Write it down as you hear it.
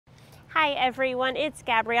Hi everyone, it's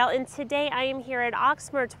Gabrielle and today I am here at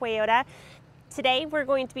Oxmoor Toyota. Today we're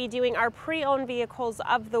going to be doing our pre-owned vehicles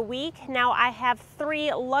of the week. Now I have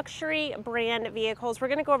 3 luxury brand vehicles we're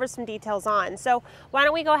going to go over some details on. So why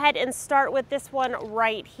don't we go ahead and start with this one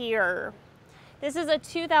right here. This is a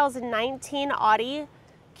 2019 Audi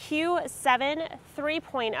Q7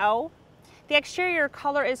 3.0. The exterior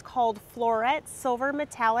color is called Floret Silver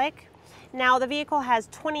Metallic. Now the vehicle has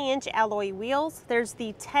 20-inch alloy wheels. There's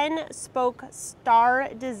the 10-spoke star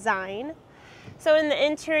design. So in the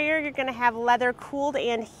interior, you're going to have leather cooled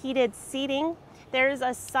and heated seating. There's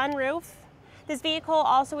a sunroof. This vehicle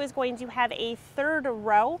also is going to have a 3rd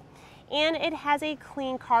row, and it has a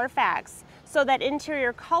clean Carfax. So that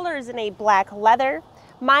interior color is in a black leather.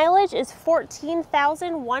 Mileage is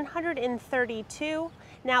 14,132.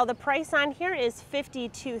 Now the price on here is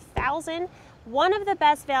 $52,000. One of the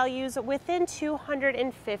best values within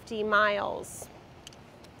 250 miles.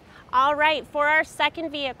 All right, for our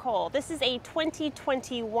second vehicle, this is a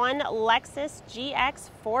 2021 Lexus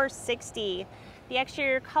GX 460. The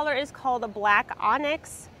exterior color is called a black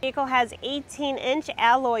onyx. The vehicle has 18-inch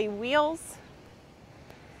alloy wheels.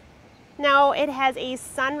 Now it has a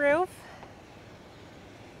sunroof.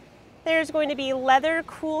 There's going to be leather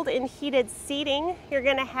cooled and heated seating. You're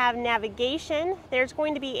going to have navigation. There's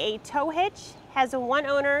going to be a tow hitch. Has a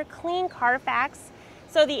 1-owner clean Carfax.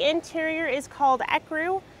 So the interior is called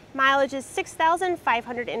Ecru. Mileage is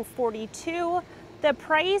 6,542. The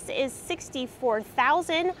price is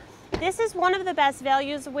 $64,000. This is one of the best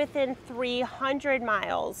values within 300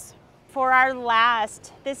 miles. For our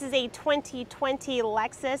last, this is a 2020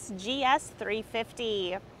 Lexus GS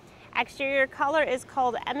 350. Exterior color is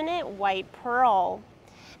called Eminent White Pearl.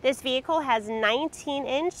 This vehicle has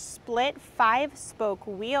 19-inch split 5-spoke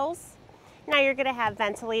wheels. Now you're going to have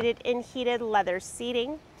ventilated and heated leather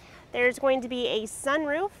seating. There's going to be a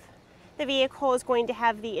sunroof. The vehicle is going to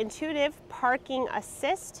have the intuitive parking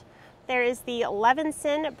assist. There is the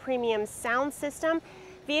Levinson premium sound system.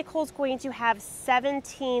 Vehicle is going to have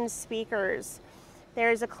 17 speakers.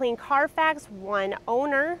 There's a clean Carfax, 1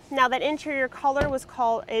 owner. Now that interior color is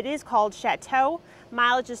called Chateau.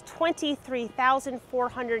 Mileage is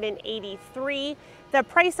 23,483. The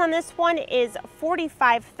price on this one is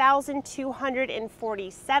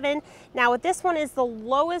 $45,247. Now this one is the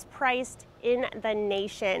lowest priced in the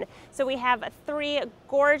nation. So we have 3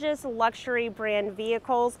 gorgeous luxury brand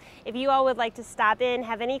vehicles. If you all would like to stop in,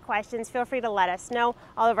 have any questions, feel free to let us know.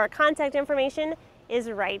 All of our contact information is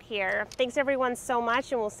right here. Thanks everyone so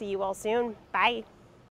much, and we'll see you all soon. Bye.